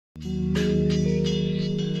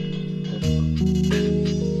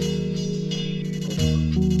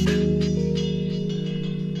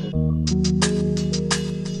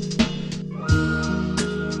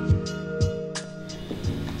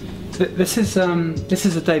This is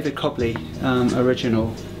a David Cobley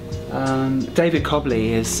original. David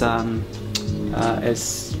Cobley is one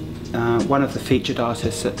of the featured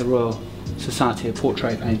artists at the Royal Society of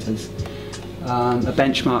Portrait Painters. A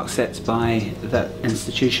benchmark set by that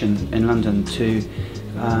institution in London to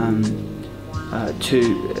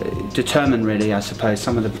determine, really, I suppose,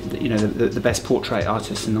 some of the best portrait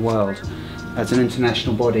artists in the world. As an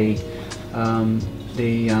international body,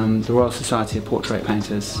 the Royal Society of Portrait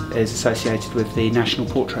Painters is associated with the National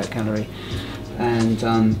Portrait Gallery, and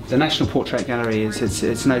the National Portrait Gallery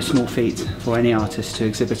it's no small feat for any artist to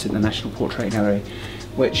exhibit at the National Portrait Gallery,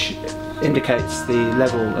 which indicates the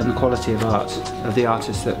level and the quality of art of the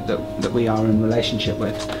artists that we are in relationship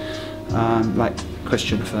with. Like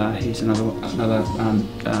Christopher, he's another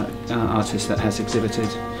artist that has exhibited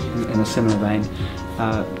in a similar vein.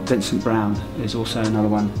 Vincent Brown is also another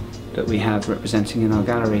one that we have representing in our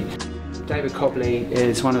gallery. David Cobley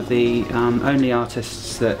is one of the only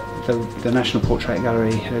artists that the National Portrait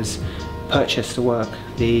Gallery has purchased a work,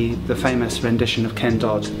 the famous rendition of Ken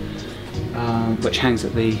Dodd, which hangs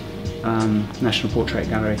at the National Portrait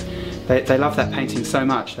Gallery. They love that painting so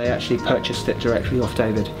much they actually purchased it directly off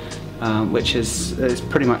David, which is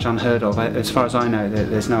pretty much unheard of. As far as I know,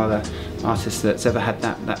 there's no other artist that's ever had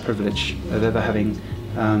that privilege of ever having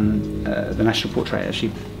the National Portrait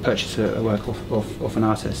actually purchase a work off an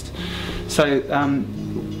artist. So again,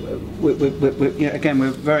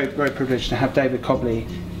 we're very privileged to have David Cobley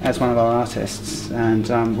as one of our artists, and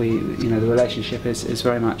the relationship is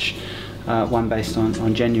very much one based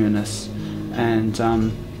on genuineness, and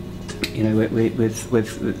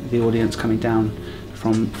with the audience coming down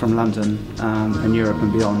from London and Europe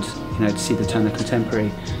and beyond, to see the Turner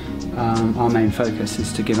Contemporary. Our main focus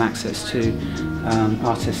is to give access to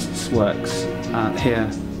artists' works here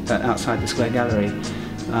outside the Square Gallery.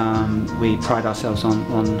 We pride ourselves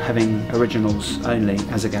on having originals only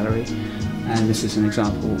as a gallery, and this is an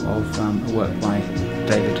example of a work by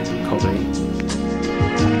David Cobley.